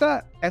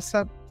 essa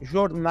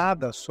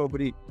jornada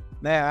sobre,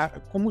 né,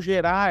 como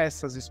gerar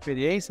essas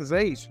experiências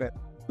é isso.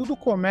 Tudo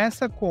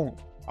começa com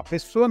a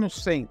pessoa no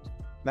centro,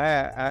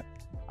 né?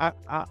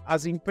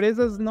 As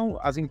empresas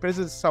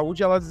de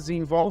saúde, elas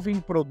desenvolvem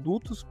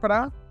produtos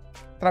para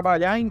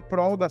trabalhar em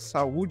prol da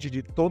saúde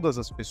de todas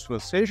as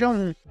pessoas, seja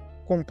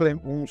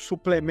um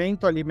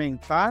suplemento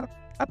alimentar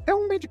até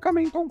um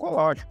medicamento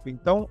oncológico.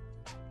 Então,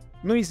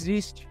 não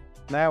existe,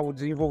 né, o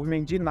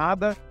desenvolvimento de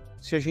nada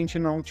se a gente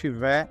não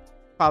tiver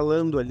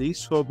falando ali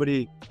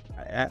sobre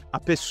a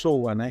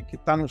pessoa, né, que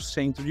está no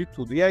centro de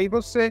tudo. E aí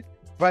você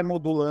vai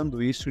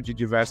modulando isso de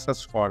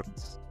diversas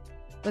formas.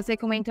 Você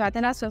comentou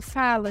até na sua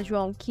fala,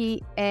 João,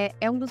 que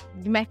é um dos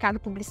mercado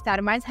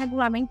publicitário mais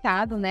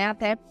regulamentado, né,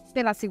 até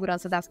pela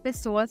segurança das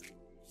pessoas.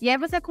 E aí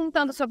você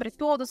contando sobre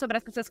tudo, sobre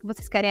as pessoas que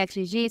vocês querem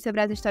atingir, sobre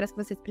as histórias que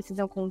vocês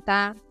precisam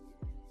contar.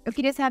 Eu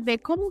queria saber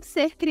como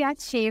ser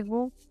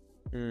criativo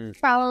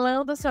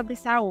falando sobre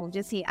saúde.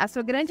 Assim,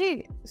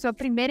 sua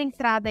primeira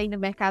entrada aí no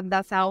mercado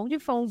da saúde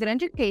foi um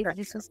grande case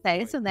de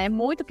sucesso, né?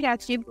 Muito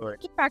criativo,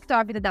 que impactou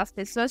a vida das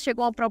pessoas,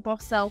 chegou a uma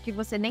proporção que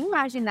você nem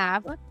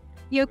imaginava.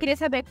 E eu queria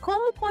saber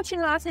como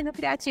continuar sendo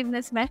criativo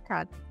nesse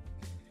mercado.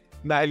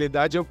 Na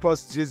realidade, eu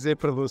posso dizer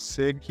para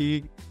você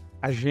que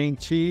a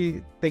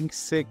gente tem que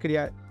ser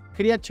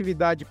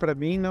criatividade. Para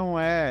mim não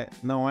é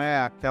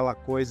aquela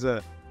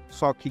coisa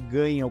só que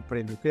ganha o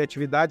prêmio.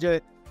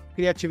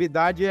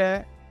 Criatividade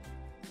é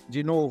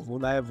de novo,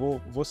 né?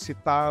 Vou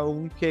citar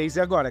um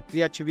case agora.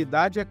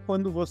 Criatividade é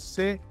quando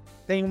você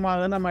tem uma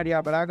Ana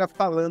Maria Braga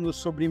falando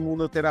sobre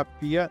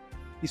imunoterapia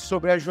e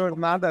sobre a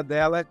jornada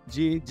dela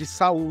de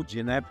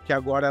saúde, né? Porque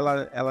agora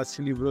ela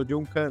se livrou de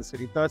um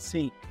câncer. Então,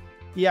 assim,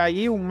 e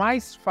aí o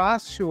mais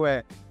fácil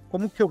é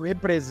como que eu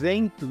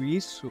represento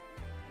isso,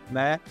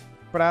 né?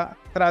 Para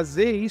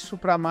trazer isso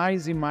para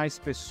mais e mais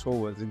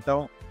pessoas.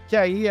 Então, que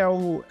aí é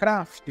o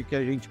craft que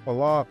a gente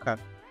coloca,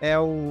 é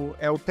o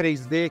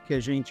 3D que a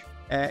gente...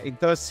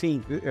 então,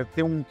 assim, eu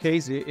tenho um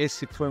case,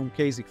 esse foi um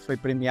case que foi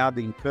premiado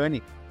em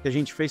Cannes, que a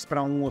gente fez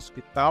para um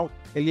hospital.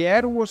 Ele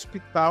era um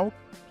hospital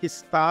que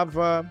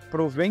estava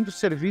provendo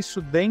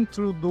serviço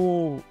dentro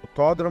do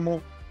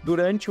autódromo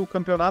durante o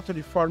campeonato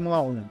de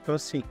Fórmula 1. Então,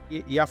 assim,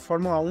 e a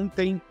Fórmula 1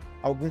 tem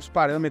alguns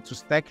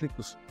parâmetros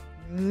técnicos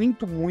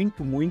muito,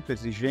 muito, muito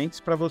exigentes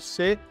para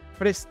você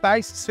prestar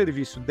esse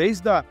serviço,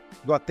 desde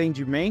do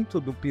atendimento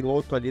do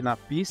piloto ali na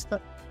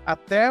pista,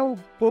 até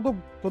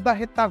toda a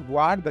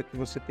retaguarda que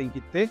você tem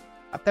que ter,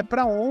 até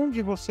para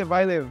onde você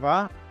vai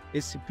levar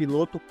esse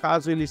piloto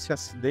caso ele se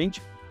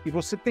acidente, e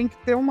você tem que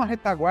ter uma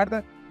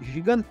retaguarda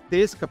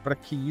gigantesca para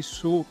que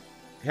isso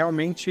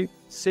realmente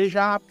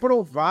seja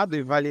aprovado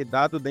e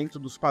validado dentro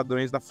dos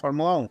padrões da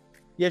Fórmula 1.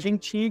 E a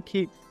gente tinha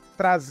que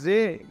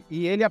trazer,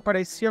 e ele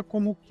aparecia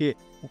como o quê?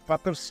 O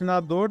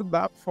patrocinador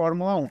da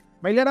Fórmula 1.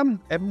 Mas ele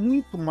é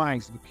muito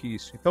mais do que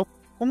isso. Então,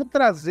 como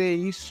trazer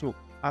isso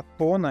à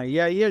tona? E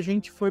aí a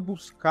gente foi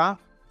buscar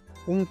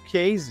um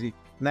case,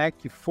 né,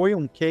 que foi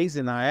um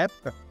case na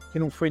época, que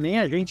não foi nem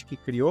a gente que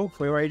criou,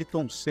 foi o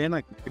Ayrton Senna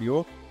que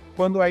criou.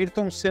 Quando o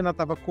Ayrton Senna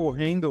estava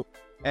correndo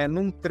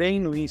num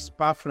treino em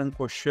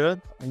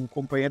Spa-Francorchamps, um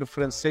companheiro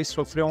francês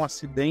sofreu um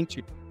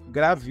acidente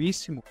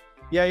gravíssimo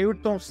E aí o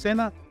Ayrton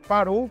Senna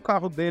parou o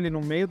carro dele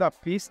no meio da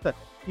pista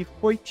e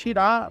foi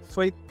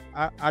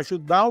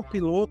ajudar o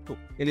piloto.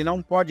 Ele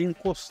não pode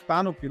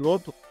encostar no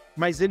piloto,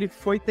 mas ele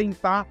foi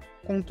tentar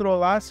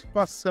controlar a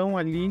situação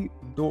ali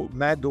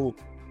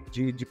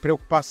de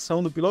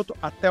preocupação do piloto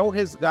até o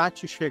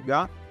resgate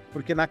chegar,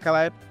 porque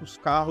naquela época os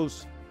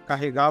carros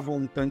carregavam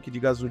um tanque de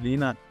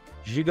gasolina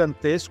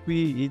gigantesco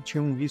e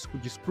tinha um risco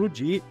de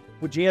explodir,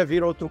 podia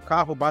vir outro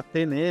carro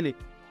bater nele.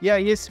 E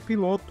aí esse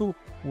piloto,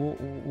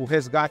 o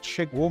resgate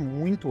chegou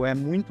muito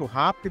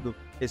rápido,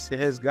 esse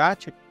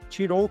resgate,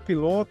 tirou o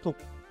piloto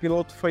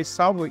foi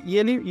salvo,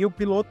 e o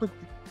piloto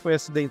que foi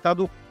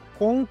acidentado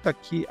conta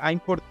que a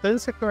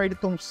importância que o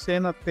Ayrton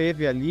Senna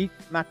teve ali,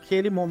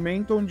 naquele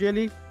momento onde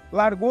ele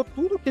largou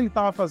tudo que ele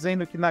estava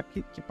fazendo,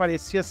 que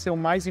parecia ser o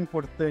mais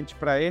importante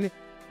para ele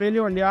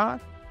olhar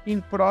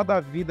em prol da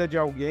vida de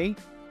alguém.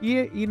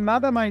 E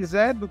nada mais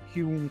é do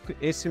que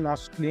esse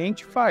nosso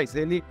cliente faz.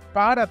 Ele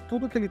para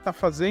tudo que ele está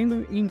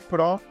fazendo em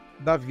prol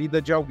da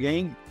vida de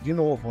alguém, de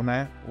novo,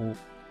 né?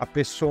 A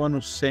pessoa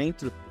no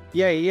centro.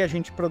 E aí a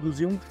gente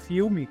produziu um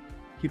filme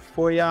que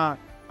foi a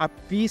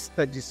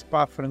pista de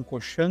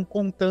Spa-Francorchamps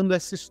contando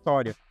essa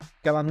história,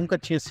 que ela nunca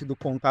tinha sido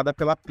contada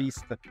pela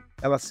pista.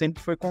 Ela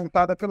sempre foi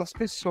contada pelas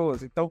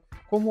pessoas. Então,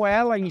 como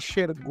ela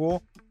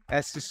enxergou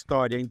essa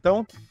história?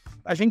 Então,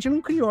 a gente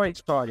não criou a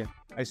história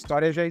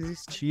já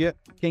existia,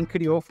 quem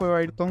criou foi o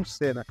Ayrton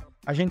Senna.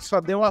 A gente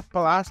só deu a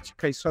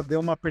plástica e só deu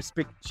uma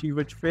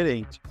perspectiva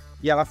diferente.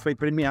 E ela foi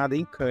premiada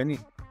em Cannes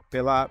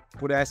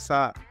por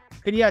essa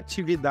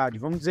criatividade,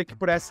 vamos dizer que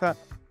por essa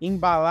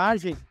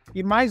embalagem,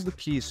 e mais do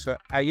que isso,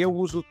 aí eu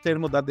uso o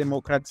termo da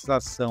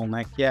democratização,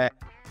 né, que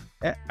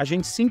a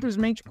gente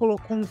simplesmente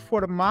colocou um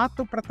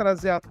formato para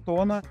trazer à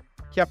tona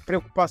que a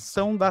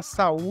preocupação da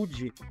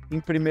saúde em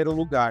primeiro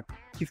lugar,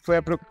 que foi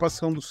a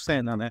preocupação do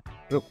Senna, né?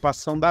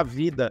 Preocupação da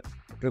vida,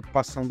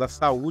 preocupação da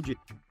saúde,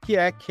 que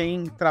é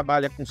quem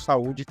trabalha com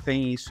saúde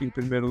tem isso em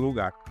primeiro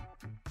lugar.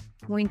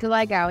 Muito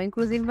legal.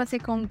 Inclusive, você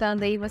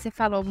contando aí, você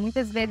falou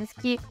muitas vezes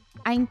que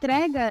a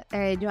entrega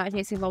de uma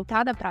agência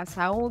voltada para a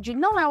saúde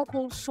não é o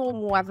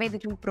consumo, a venda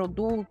de um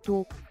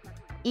produto.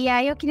 E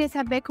aí eu queria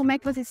saber como é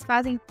que vocês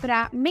fazem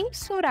para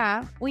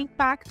mensurar o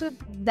impacto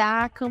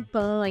da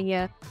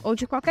campanha ou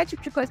de qualquer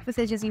tipo de coisa que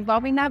vocês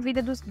desenvolvem na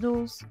vida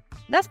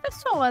das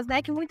pessoas,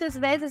 né? Que muitas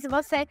vezes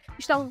vocês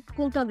estão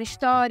contando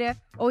história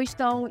ou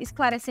estão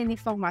esclarecendo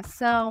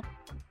informação.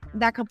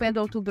 Da campanha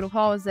do Outubro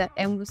Rosa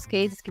é um dos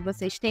cases que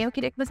vocês têm. Eu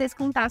queria que vocês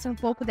contassem um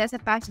pouco dessa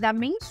parte da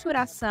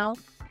mensuração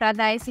para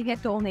dar esse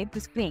retorno aí para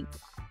os clientes.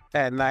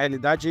 Na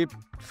realidade,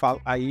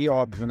 aí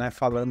óbvio, né?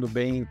 Falando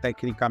bem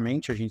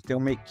tecnicamente, a gente tem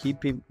uma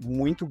equipe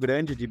muito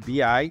grande de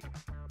BI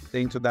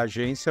dentro da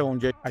agência,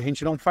 onde a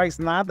gente não faz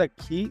nada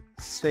aqui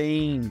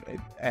sem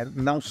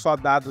não só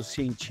dados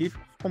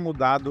científicos, como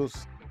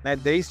dados, né,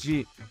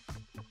 desde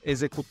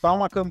executar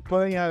uma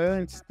campanha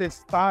antes,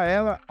 testar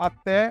ela,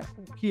 até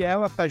o que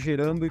ela está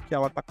gerando e o que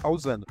ela está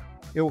causando.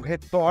 Eu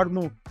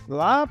retorno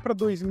lá para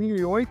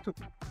 2008,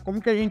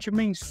 como que a gente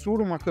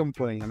mensura uma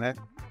campanha, né?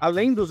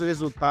 Além dos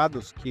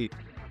resultados, que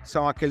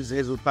são aqueles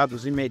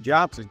resultados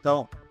imediatos,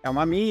 então é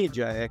uma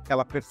mídia, é que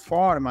ela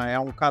performa, é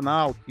um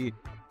canal que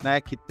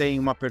tem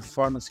uma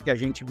performance que a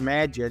gente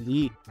mede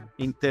ali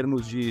em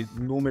termos de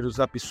números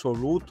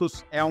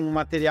absolutos, é um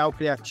material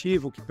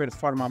criativo que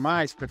performa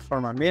mais,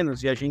 performa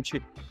menos, e a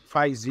gente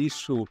faz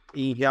isso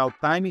em real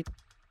time.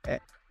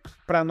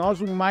 Para nós,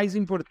 o mais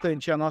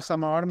importante, a nossa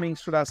maior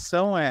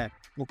mensuração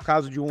no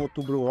caso de um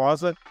Outubro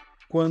Rosa,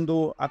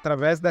 quando,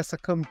 através dessa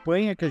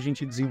campanha que a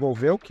gente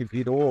desenvolveu, que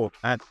virou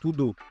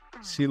tudo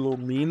se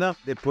ilumina,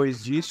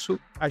 depois disso,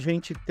 a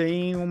gente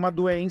tem uma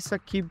doença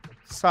que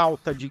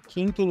salta de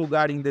 5º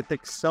lugar em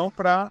detecção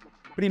para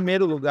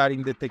 1º lugar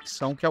em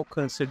detecção, que é o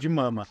câncer de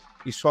mama.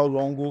 Isso ao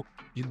longo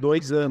de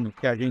 2 anos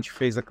que a gente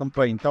fez a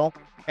campanha. Então,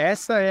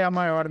 essa é a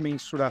maior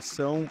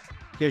mensuração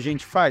que a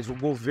gente faz. O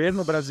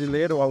governo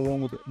brasileiro,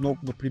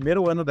 no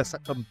primeiro ano dessa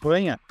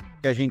campanha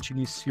que a gente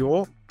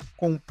iniciou,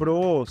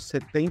 comprou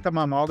 70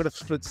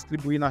 mamógrafos para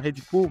distribuir na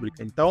rede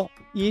pública. Então,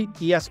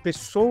 e as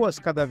pessoas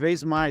cada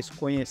vez mais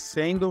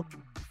conhecendo,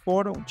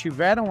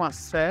 tiveram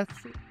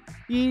acesso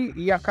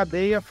e a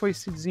cadeia foi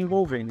se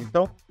desenvolvendo.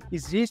 Então,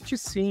 existe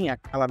sim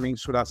aquela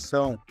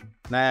mensuração,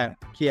 né,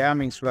 que é a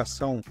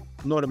mensuração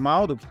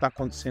normal do que está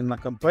acontecendo na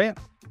campanha,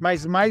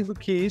 mas mais do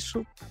que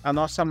isso, a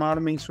nossa maior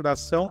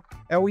mensuração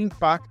é o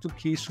impacto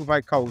que isso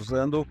vai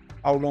causando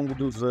ao longo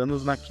dos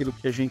anos naquilo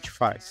que a gente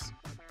faz.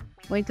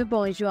 Muito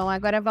bom, João.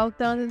 Agora,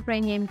 voltando para a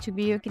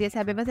NM2B, eu queria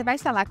saber, você vai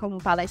estar lá como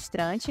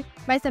palestrante,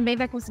 mas também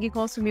vai conseguir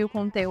consumir o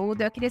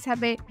conteúdo. Eu queria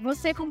saber,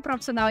 você como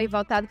profissional e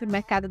voltado para o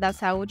mercado da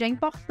saúde, a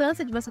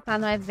importância de você estar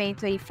no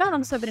evento aí,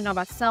 falando sobre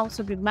inovação,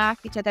 sobre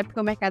marketing, até porque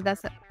o mercado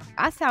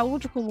a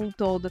saúde como um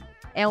todo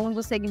é um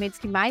dos segmentos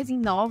que mais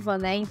inova,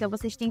 né? Então,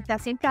 vocês têm que estar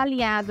sempre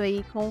alinhado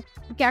aí com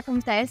o que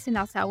acontece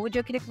na saúde.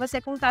 Eu queria que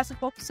você contasse um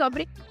pouco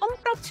sobre, como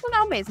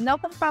profissional mesmo, não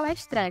como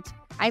palestrante,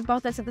 a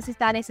importância de você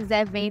estar nesses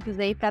eventos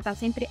aí para estar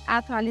sempre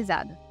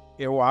atualizado.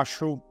 Eu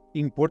acho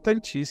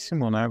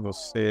importantíssimo, né?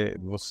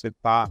 Você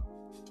tá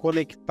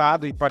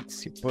conectado e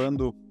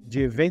participando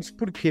de eventos.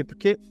 Por quê?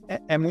 Porque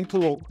é muito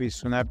louco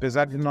isso, né?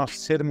 Apesar de nós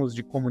sermos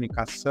de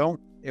comunicação,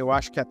 eu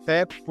acho que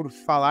até por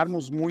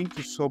falarmos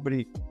muito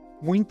sobre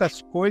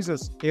muitas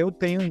coisas, eu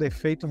tenho um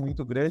defeito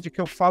muito grande, que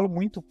eu falo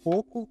muito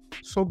pouco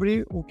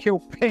sobre o que eu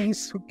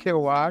penso, o que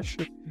eu acho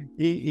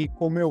e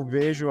como eu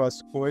vejo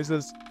as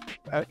coisas.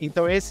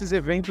 Então, esses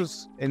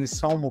eventos, eles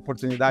são uma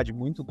oportunidade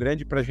muito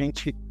grande para a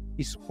gente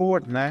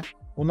expor, né,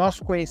 o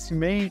nosso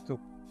conhecimento,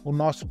 o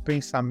nosso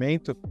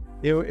pensamento.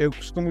 Eu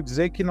costumo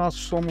dizer que nós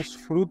somos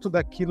fruto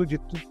daquilo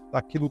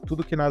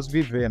tudo que nós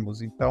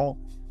vivemos. Então,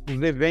 os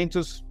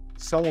eventos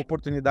são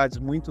oportunidades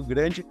muito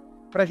grandes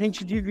para a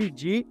gente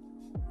dividir,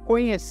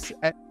 conhecer,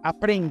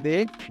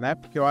 aprender, né?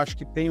 Porque eu acho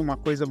que tem uma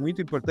coisa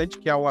muito importante,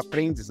 que é o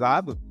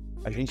aprendizado.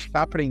 A gente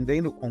está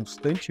aprendendo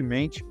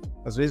constantemente,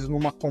 às vezes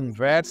numa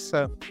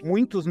conversa,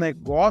 muitos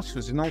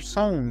negócios, e não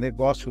são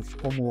negócios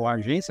como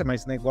agência,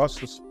 mas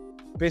negócios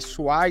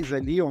pessoais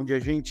ali, onde a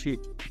gente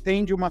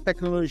entende uma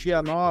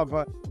tecnologia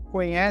nova,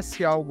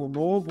 conhece algo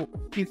novo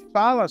e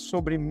fala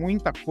sobre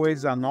muita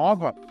coisa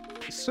nova.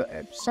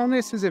 São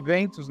nesses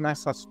eventos,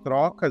 nessas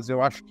trocas,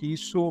 eu acho que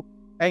isso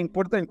é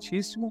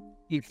importantíssimo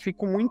e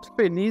fico muito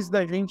feliz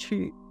da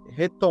gente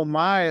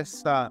retomar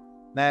essa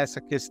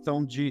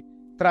questão de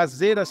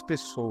trazer as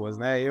pessoas,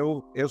 né?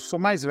 Eu sou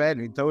mais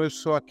velho, então eu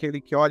sou aquele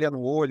que olha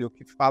no olho,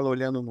 que fala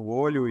olhando no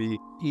olho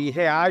e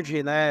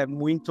reage, né,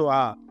 muito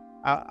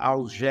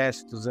aos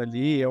gestos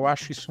ali. Eu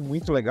acho isso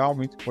muito legal,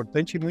 muito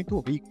importante e muito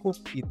rico,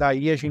 e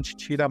daí a gente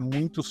tira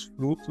muitos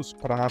frutos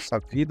para a nossa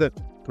vida,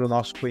 para o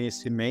nosso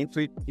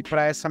conhecimento e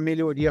para essa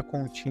melhoria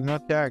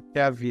contínua que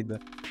é a vida.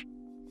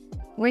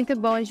 Muito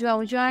bom,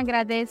 João. João,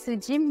 agradeço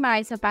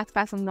demais sua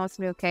participação no Nosso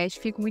Meio Cast.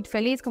 Fico muito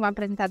feliz como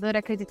apresentadora.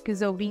 Acredito que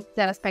os ouvintes e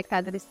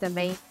telespectadores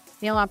também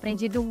tenham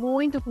aprendido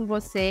muito com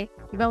você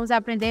e vamos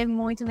aprender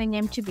muito no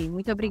NMTV.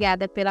 Muito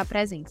obrigada pela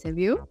presença,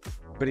 viu?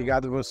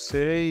 Obrigado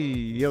você,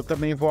 e eu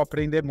também vou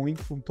aprender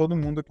muito com todo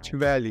mundo que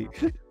estiver ali.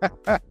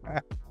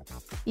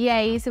 E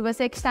é isso,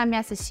 você que está me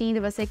assistindo,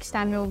 você que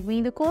está me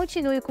ouvindo,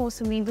 continue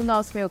consumindo o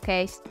Nosso Meio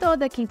Cast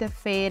toda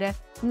quinta-feira,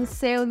 no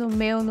seu, no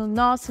meu, no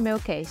Nosso Meio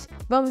Cast.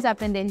 Vamos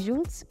aprender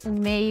juntos? O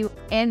meio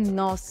é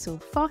nosso.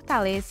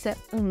 Fortaleça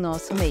o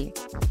nosso meio.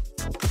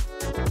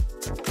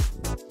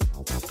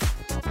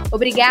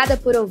 Obrigada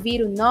por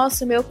ouvir o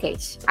Nosso Meio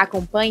Cast.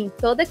 Acompanhe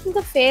toda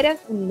quinta-feira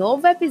um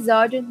novo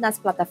episódio nas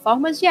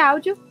plataformas de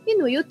áudio e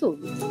no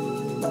YouTube.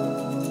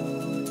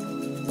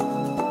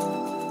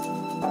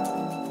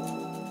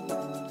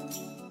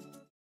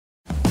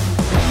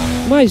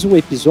 Mais um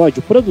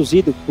episódio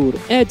produzido por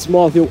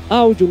Edsmóvel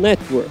Audio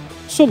Network.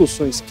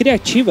 Soluções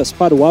criativas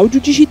para o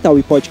áudio digital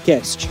e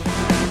podcast.